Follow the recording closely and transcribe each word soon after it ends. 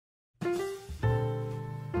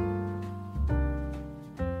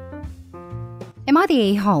Am I the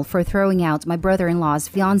a-hole for throwing out my brother-in-law's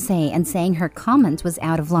fiancée and saying her comment was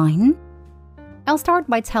out of line? I'll start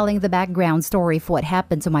by telling the background story for what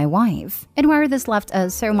happened to my wife and where this left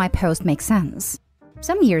us so my post makes sense.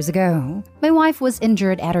 Some years ago, my wife was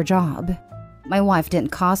injured at her job. My wife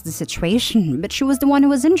didn't cause the situation, but she was the one who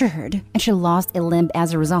was injured, and she lost a limb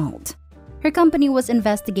as a result. Her company was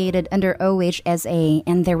investigated under OHSA,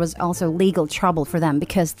 and there was also legal trouble for them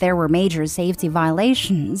because there were major safety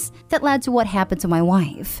violations that led to what happened to my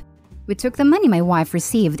wife. We took the money my wife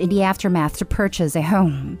received in the aftermath to purchase a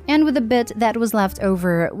home, and with the bit that was left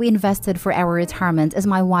over, we invested for our retirement as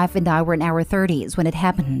my wife and I were in our 30s when it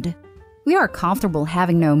happened. We are comfortable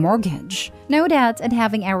having no mortgage, no debt, and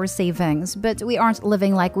having our savings, but we aren't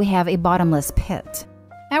living like we have a bottomless pit.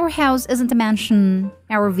 Our house isn't a mansion,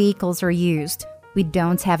 our vehicles are used, we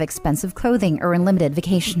don't have expensive clothing or unlimited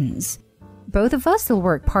vacations. Both of us still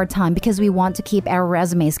work part-time because we want to keep our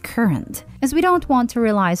resumes current, as we don't want to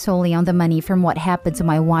rely solely on the money from what happened to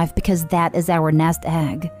my wife because that is our nest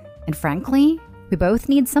egg. And frankly, we both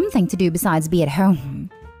need something to do besides be at home.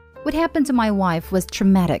 What happened to my wife was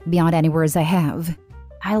traumatic beyond any words I have.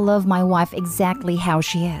 I love my wife exactly how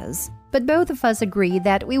she is, but both of us agree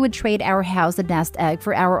that we would trade our house and nest egg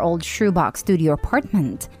for our old shoebox studio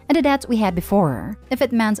apartment and the debt we had before, if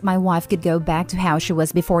it meant my wife could go back to how she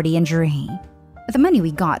was before the injury. But the money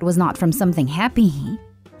we got was not from something happy.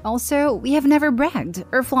 Also, we have never bragged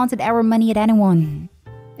or flaunted our money at anyone.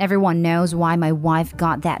 Everyone knows why my wife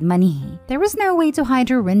got that money. There was no way to hide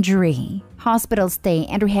her injury, hospital stay,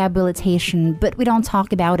 and rehabilitation, but we don't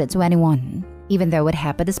talk about it to anyone, even though it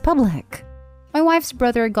happened is public. My wife's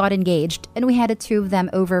brother got engaged, and we had the two of them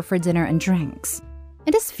over for dinner and drinks.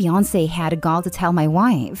 And his fiancée had a gall to tell my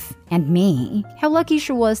wife, and me, how lucky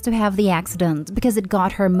she was to have the accident because it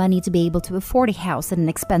got her money to be able to afford a house in an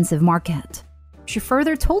expensive market. She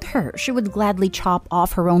further told her she would gladly chop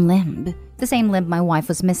off her own limb, the same limb my wife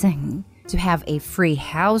was missing, to have a free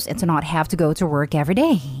house and to not have to go to work every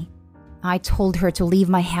day. I told her to leave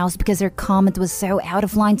my house because her comment was so out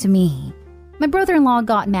of line to me. My brother-in-law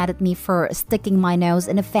got mad at me for sticking my nose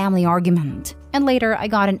in a family argument, and later I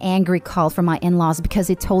got an angry call from my in-laws because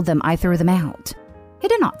he told them I threw them out. He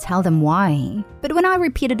did not tell them why, but when I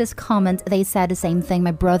repeated his comment, they said the same thing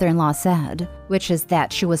my brother-in-law said, which is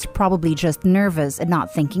that she was probably just nervous and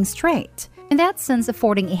not thinking straight. And that since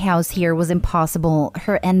affording a house here was impossible,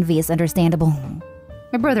 her envy is understandable.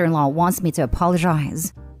 My brother-in-law wants me to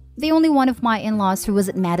apologize. The only one of my in-laws who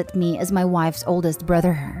wasn't mad at me is my wife's oldest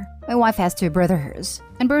brother. My wife has two brothers,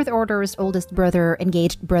 and birth order's oldest brother,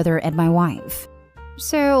 engaged brother, and my wife.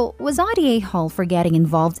 So, was I the a-hole for getting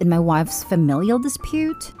involved in my wife's familial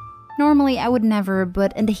dispute? Normally, I would never,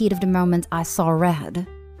 but in the heat of the moment, I saw red.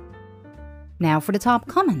 Now for the top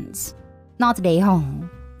comments. Not the a-hole.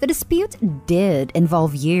 The dispute did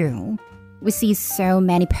involve you. We see so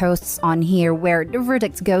many posts on here where the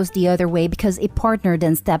verdict goes the other way because a partner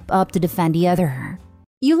didn't step up to defend the other.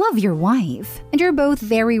 You love your wife, and you're both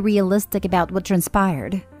very realistic about what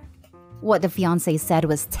transpired. What the fiancé said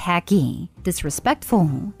was tacky,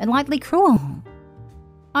 disrespectful, and likely cruel.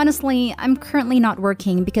 Honestly, I'm currently not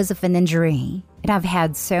working because of an injury, and I've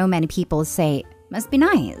had so many people say, "Must be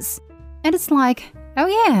nice." And it's like, oh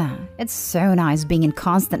yeah, it's so nice being in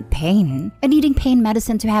constant pain and needing pain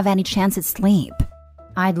medicine to have any chance at sleep.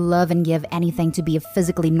 I'd love and give anything to be a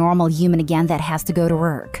physically normal human again that has to go to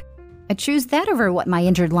work. I choose that over what my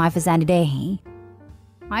injured life is any day.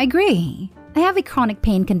 I agree. I have a chronic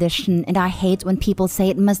pain condition and I hate when people say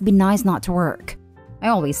it must be nice not to work. I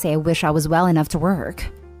always say I wish I was well enough to work.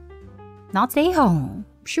 Not a-hole.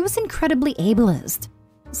 She was incredibly ableist.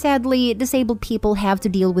 Sadly, disabled people have to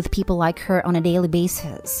deal with people like her on a daily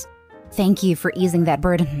basis. Thank you for easing that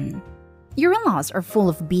burden. Your in-laws are full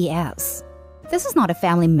of BS. This is not a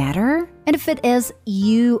family matter, and if it is,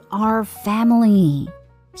 you are family.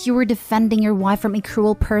 You were defending your wife from a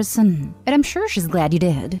cruel person, and I'm sure she's glad you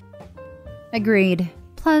did. Agreed.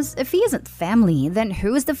 Plus, if he isn't family, then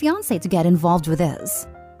who is the fiancé to get involved with this?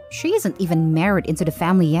 She isn't even married into the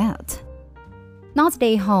family yet. Not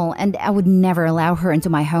a-hole, and I would never allow her into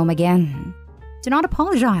my home again. Do not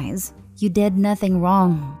apologize. You did nothing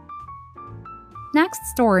wrong. Next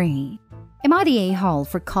story. Am I the a-hole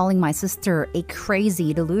for calling my sister a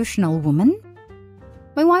crazy, delusional woman?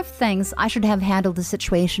 My wife thinks I should have handled the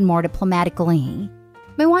situation more diplomatically.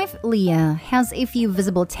 My wife, Leah, has a few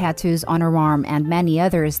visible tattoos on her arm and many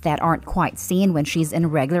others that aren't quite seen when she's in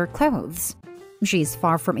regular clothes. She's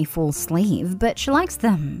far from a full slave, but she likes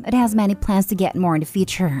them and has many plans to get more in the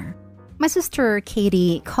future. My sister,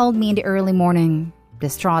 Katie, called me in the early morning,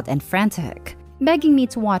 distraught and frantic, begging me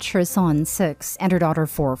to watch her son, 6, and her daughter,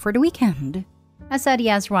 4, for the weekend. I said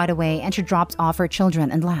yes right away and she dropped off her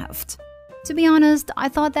children and left. To be honest, I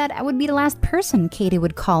thought that I would be the last person Katie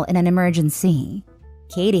would call in an emergency.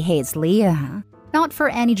 Katie hates Leah. Not for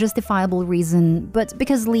any justifiable reason, but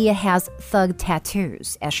because Leah has thug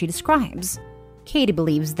tattoos, as she describes. Katie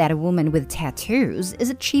believes that a woman with tattoos is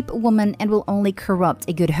a cheap woman and will only corrupt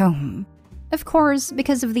a good home. Of course,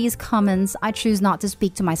 because of these comments, I choose not to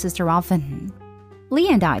speak to my sister often.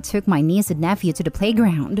 Leah and I took my niece and nephew to the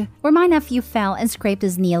playground, where my nephew fell and scraped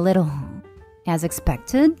his knee a little. As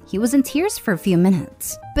expected, he was in tears for a few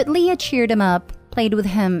minutes, but Leah cheered him up, played with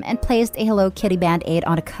him, and placed a Hello Kitty band-aid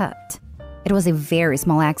on a cut. It was a very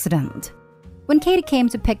small accident. When Katie came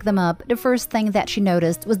to pick them up, the first thing that she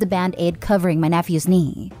noticed was the band-aid covering my nephew's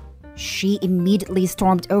knee. She immediately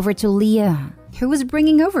stormed over to Leah, who was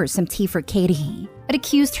bringing over some tea for Katie, and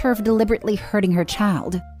accused her of deliberately hurting her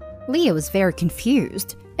child. Leah was very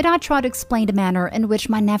confused, and I tried to explain the manner in which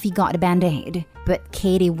my nephew got a band-aid, but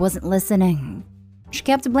Katie wasn't listening. She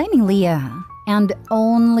kept blaming Leah, and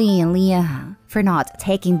only Leah, for not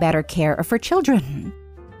taking better care of her children.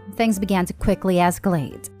 Things began to quickly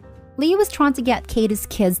escalate. Leah was trying to get Katie's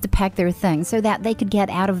kids to pack their things so that they could get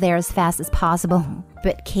out of there as fast as possible,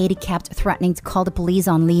 but Katie kept threatening to call the police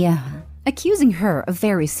on Leah, accusing her of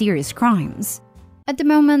very serious crimes. At the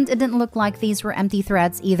moment, it didn't look like these were empty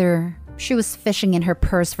threats either. She was fishing in her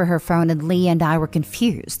purse for her phone and Leah and I were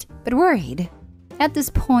confused, but worried. At this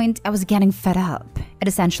point, I was getting fed up and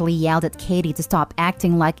essentially yelled at Katie to stop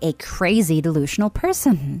acting like a crazy, delusional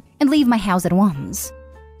person and leave my house at once.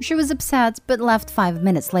 She was upset but left 5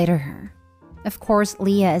 minutes later. Of course,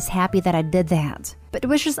 Leah is happy that I did that, but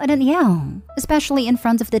wishes I didn't yell, especially in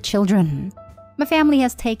front of the children. My family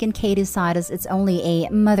has taken Katie's side as it's only a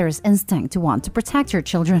mother's instinct to want to protect her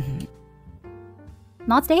children.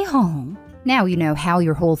 Not stay home. Now you know how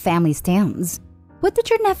your whole family stands. What did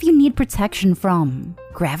your nephew need protection from?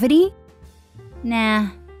 Gravity? Nah,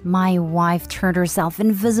 my wife turned herself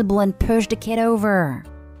invisible and pushed the kid over.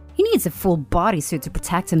 He needs a full bodysuit to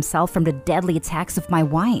protect himself from the deadly attacks of my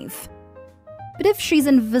wife. But if she's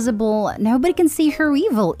invisible, nobody can see her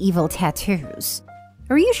evil tattoos.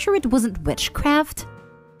 Are you sure it wasn't witchcraft?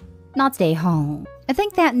 Not stay home. I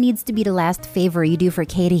think that needs to be the last favor you do for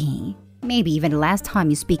Katie. Maybe even the last time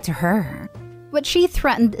you speak to her. What she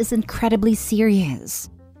threatened is incredibly serious.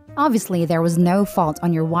 Obviously, there was no fault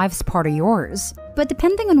on your wife's part or yours, but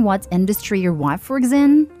depending on what industry your wife works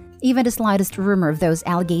in, even the slightest rumor of those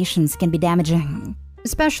allegations can be damaging,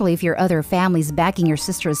 especially if your other family's backing your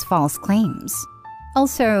sister's false claims.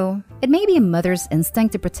 Also, it may be a mother's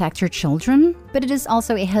instinct to protect her children, but it is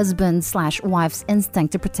also a husband/wife's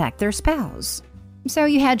instinct to protect their spouse. So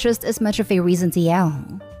you had just as much of a reason to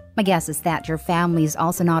yell. My guess is that your family is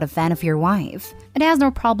also not a fan of your wife and has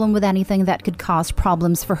no problem with anything that could cause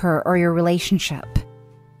problems for her or your relationship.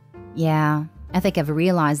 Yeah, I think I've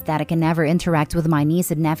realized that I can never interact with my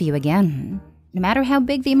niece and nephew again, no matter how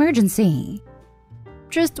big the emergency.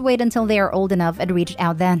 Just wait until they are old enough and reach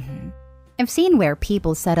out then. I've seen where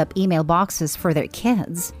people set up email boxes for their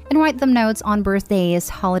kids and write them notes on birthdays,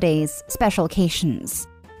 holidays, special occasions.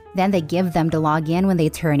 Then they give them to log in when they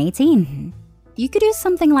turn 18. You could do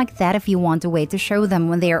something like that if you want a way to show them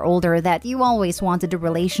when they are older that you always wanted a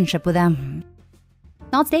relationship with them.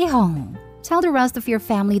 Not stay home. Tell the rest of your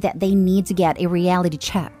family that they need to get a reality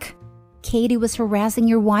check. Katie was harassing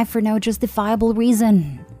your wife for no justifiable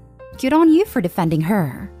reason. Good on you for defending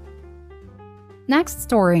her. Next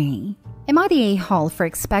story. Am I the a-hole for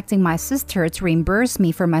expecting my sister to reimburse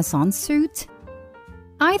me for my son's suit?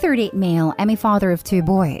 I, 38 male, am a father of 2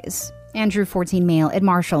 boys. Andrew, 14 male, and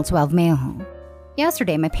Marshall, 12 male.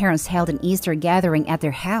 Yesterday, my parents held an Easter gathering at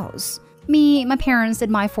their house. Me, my parents,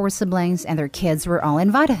 and my 4 siblings and their kids were all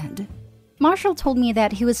invited. Marshall told me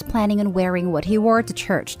that he was planning on wearing what he wore to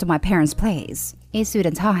church to my parents' place, a suit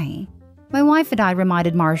and tie. My wife and I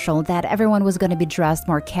reminded Marshall that everyone was going to be dressed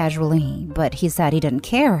more casually, but he said he didn't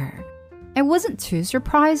care. I wasn't too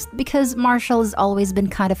surprised because Marshall has always been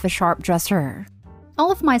kind of a sharp dresser. All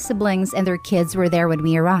of my siblings and their kids were there when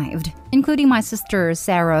we arrived, including my sister,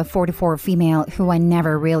 Sarah, 44 female, who I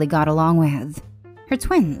never really got along with. Her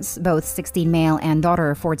twins, both 16 male and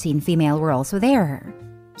daughter, 14 female, were also there.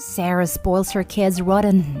 Sarah spoils her kids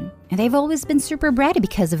rotten, and they've always been super bratty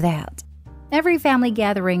because of that. Every family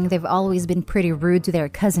gathering, they've always been pretty rude to their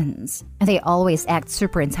cousins, and they always act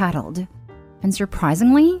super entitled. And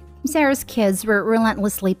surprisingly, Sarah's kids were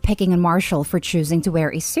relentlessly picking on Marshall for choosing to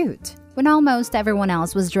wear a suit, when almost everyone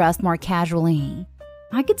else was dressed more casually.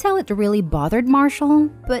 I could tell it really bothered Marshall,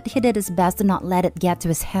 but he did his best to not let it get to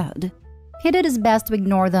his head. He did his best to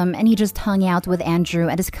ignore them, and he just hung out with Andrew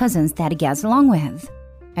and his cousins that he gets along with.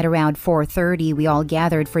 At around 4:30, we all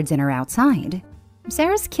gathered for dinner outside.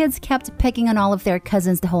 Sarah's kids kept picking on all of their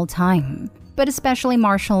cousins the whole time, but especially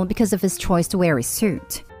Marshall because of his choice to wear a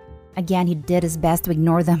suit. Again, he did his best to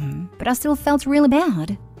ignore them, but I still felt really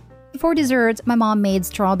bad. For dessert, my mom made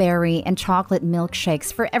strawberry and chocolate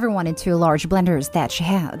milkshakes for everyone in 2 large blenders that she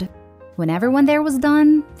had. When everyone there was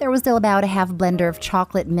done, there was still about a half blender of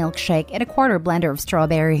chocolate milkshake and a quarter blender of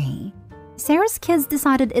strawberry. Sarah's kids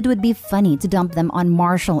decided it would be funny to dump them on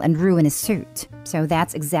Marshall and ruin his suit, so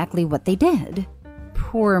that's exactly what they did.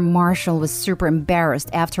 Poor Marshall was super embarrassed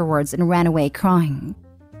afterwards and ran away crying.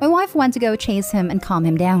 My wife went to go chase him and calm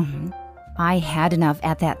him down. I had enough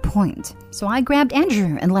at that point, so I grabbed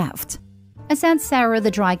Andrew and left. I sent Sarah the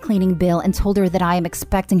dry cleaning bill and told her that I am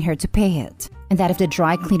expecting her to pay it, and that if the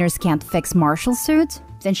dry cleaners can't fix Marshall's suit,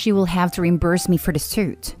 then she will have to reimburse me for the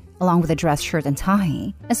suit, along with a dress shirt and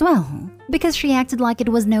tie, as well, because she acted like it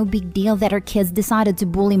was no big deal that her kids decided to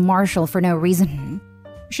bully Marshall for no reason.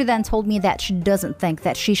 She then told me that she doesn't think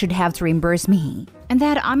that she should have to reimburse me, and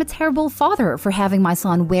that I'm a terrible father for having my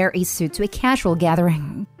son wear a suit to a casual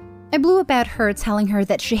gathering. I blew up at her, telling her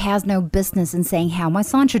that she has no business in saying how my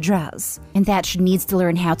son should dress, and that she needs to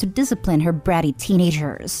learn how to discipline her bratty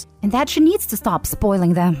teenagers, and that she needs to stop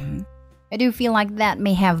spoiling them. I do feel like that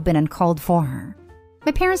may have been uncalled for.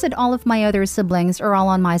 My parents and all of my other siblings are all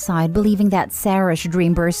on my side, believing that Sarah should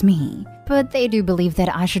reimburse me, but they do believe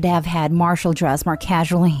that I should have had Marshall dress more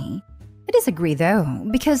casually. I disagree though,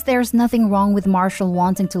 because there's nothing wrong with Marshall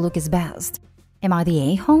wanting to look his best. Am I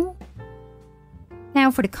the a-hole? Now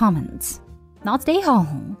for the comments. Not the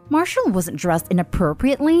a-hole. Marshall wasn't dressed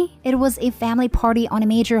inappropriately. It was a family party on a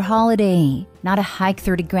major holiday, not a hike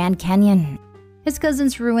through the Grand Canyon. His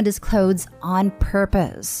cousins ruined his clothes on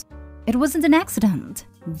purpose. It wasn't an accident.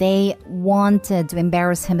 They wanted to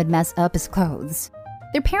embarrass him and mess up his clothes.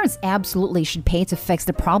 Their parents absolutely should pay to fix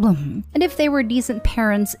the problem. And if they were decent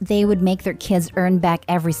parents, they would make their kids earn back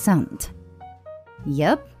every cent.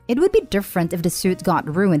 Yep, it would be different if the suit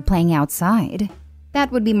got ruined playing outside.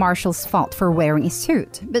 That would be Marshall's fault for wearing a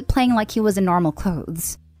suit, but playing like he was in normal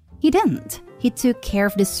clothes. He didn't. He took care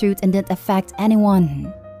of the suit and didn't affect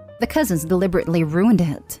anyone. The cousins deliberately ruined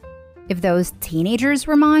it. If those teenagers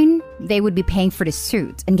were mine, they would be paying for the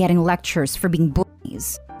suit and getting lectures for being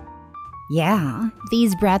bullies. Yeah,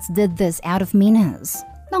 these brats did this out of meanness,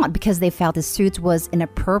 not because they felt the suit was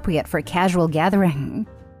inappropriate for a casual gathering.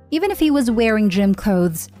 Even if he was wearing gym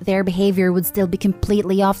clothes, their behavior would still be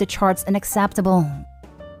completely off the charts and unacceptable.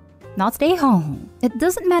 Not stay home. It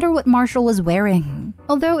doesn't matter what Marshall was wearing.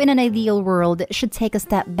 Although in an ideal world, she'd take a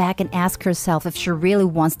step back and ask herself if she really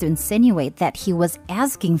wants to insinuate that he was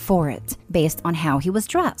asking for it based on how he was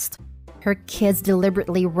dressed. Her kids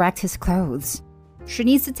deliberately wrecked his clothes. She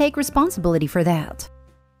needs to take responsibility for that.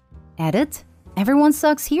 Edit: everyone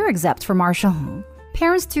sucks here except for Marshall.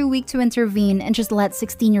 Parents too weak to intervene and just let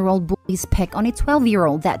 16-year-old bullies pick on a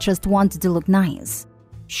 12-year-old that just wanted to look nice.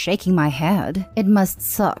 Shaking my head, it must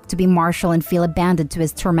suck to be Marshall and feel abandoned to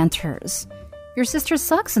his tormentors. Your sister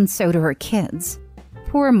sucks and so do her kids.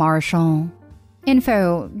 Poor Marshall.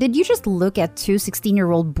 Info: did you just look at 2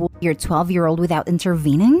 16-year-old bully your 12-year-old without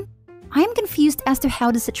intervening? I am confused as to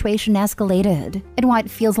how the situation escalated and why it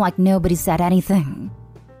feels like nobody said anything.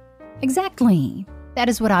 Exactly. That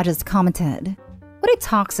is what I just commented. What a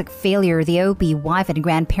toxic failure the OP wife and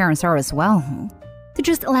grandparents are as well. To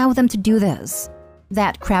just allow them to do this.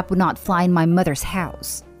 That crap would not fly in my mother's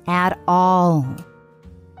house. At all.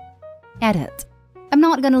 Edit: I'm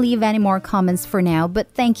not gonna leave any more comments for now,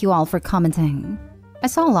 but thank you all for commenting. I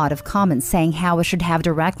saw a lot of comments saying how I should have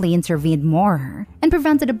directly intervened more and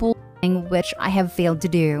prevented a bullying, which I have failed to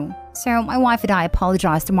do. So my wife and I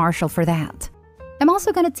apologize to Marshall for that. I'm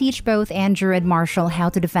also going to teach both Andrew and Marshall how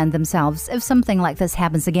to defend themselves if something like this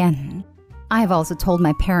happens again. I have also told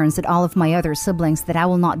my parents and all of my other siblings that I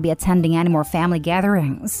will not be attending any more family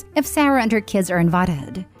gatherings if Sarah and her kids are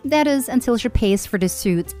invited. That is, until she pays for the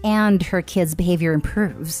suit and her kids' behavior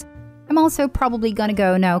improves. I'm also probably gonna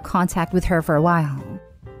go no contact with her for a while.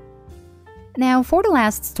 Now, for the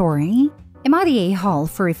last story, am I the a-hole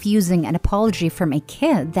for refusing an apology from a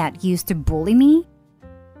kid that used to bully me?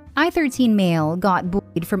 I-13 male got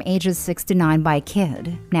bullied from ages 6 to 9 by a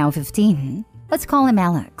kid, now 15. Let's call him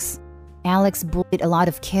Alex. Alex bullied a lot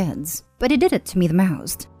of kids, but he did it to me the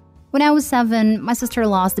most. When I was 7, my sister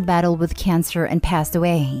lost a battle with cancer and passed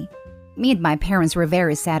away. Me and my parents were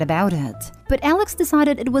very sad about it, but Alex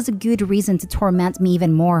decided it was a good reason to torment me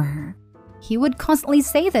even more. He would constantly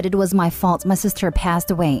say that it was my fault my sister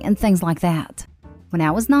passed away and things like that. When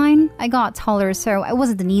I was 9, I got taller, so I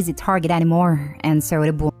wasn't an easy target anymore, and so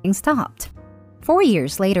the bullying stopped. 4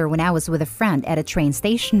 years later, when I was with a friend at a train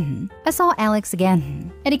station, I saw Alex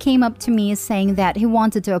again, and he came up to me saying that he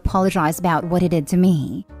wanted to apologize about what he did to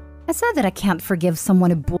me. I said that I can't forgive someone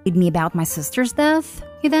who bullied me about my sister's death.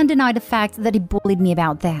 He then denied the fact that he bullied me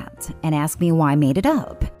about that and asked me why I made it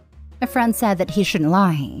up. My friend said that he shouldn't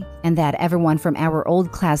lie, and that everyone from our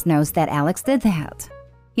old class knows that Alex did that.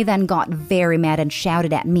 He then got very mad and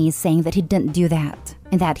shouted at me saying that he didn't do that,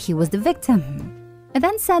 and that he was the victim. I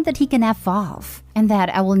then said that he can F off, and that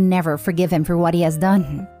I will never forgive him for what he has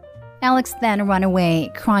done. Alex then ran away,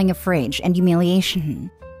 crying of rage and humiliation.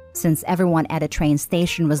 Since everyone at a train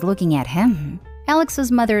station was looking at him,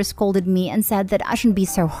 Alex's mother scolded me and said that I shouldn't be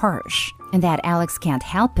so harsh, and that Alex can't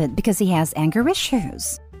help it because he has anger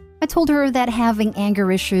issues. I told her that having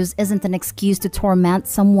anger issues isn't an excuse to torment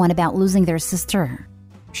someone about losing their sister.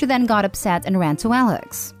 She then got upset and ran to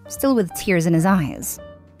Alex, still with tears in his eyes.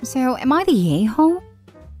 So, am I the a-hole?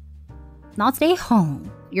 Not the a-hole.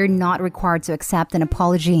 You're not required to accept an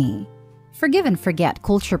apology. Forgive and forget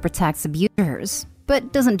culture protects abusers,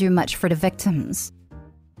 but doesn't do much for the victims.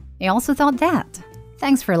 I also thought that.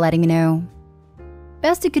 Thanks for letting me know.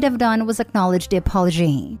 Best you could have done was acknowledge the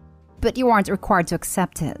apology, but you aren't required to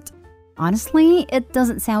accept it. Honestly, it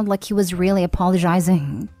doesn't sound like he was really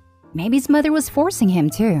apologizing. Maybe his mother was forcing him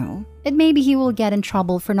to, and maybe he will get in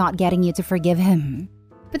trouble for not getting you to forgive him.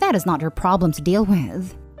 But that is not your problem to deal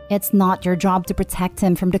with. It's not your job to protect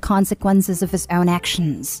him from the consequences of his own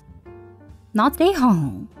actions. Not the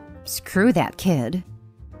a-hole. Screw that kid.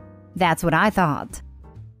 That's what I thought.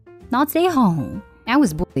 Not the a-hole. I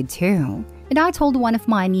was bullied too, and I told one of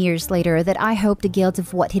mine years later that I hope the guilt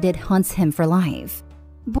of what he did haunts him for life.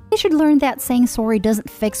 Bullies should learn that saying sorry doesn't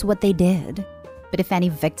fix what they did. But if any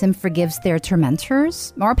victim forgives their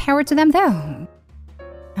tormentors, more power to them though.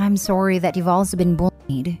 I'm sorry that you've also been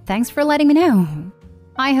bullied. Thanks for letting me know.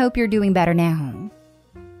 I hope you're doing better now.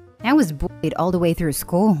 I was bullied all the way through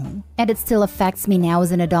school, and it still affects me now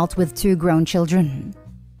as an adult with 2 grown children.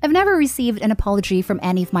 I've never received an apology from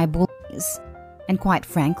any of my bullies, and quite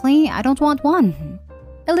frankly, I don't want one.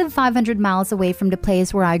 I live 500 miles away from the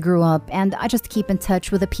place where I grew up, and I just keep in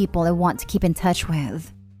touch with the people I want to keep in touch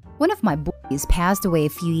with. One of my bullies passed away a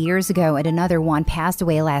few years ago, and another one passed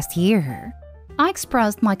away last year. I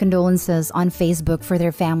expressed my condolences on Facebook for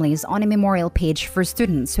their families on a memorial page for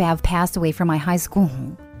students who have passed away from my high school.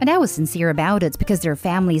 And I was sincere about it because their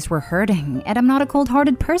families were hurting, and I'm not a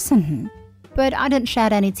cold-hearted person. But I didn't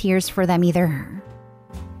shed any tears for them either.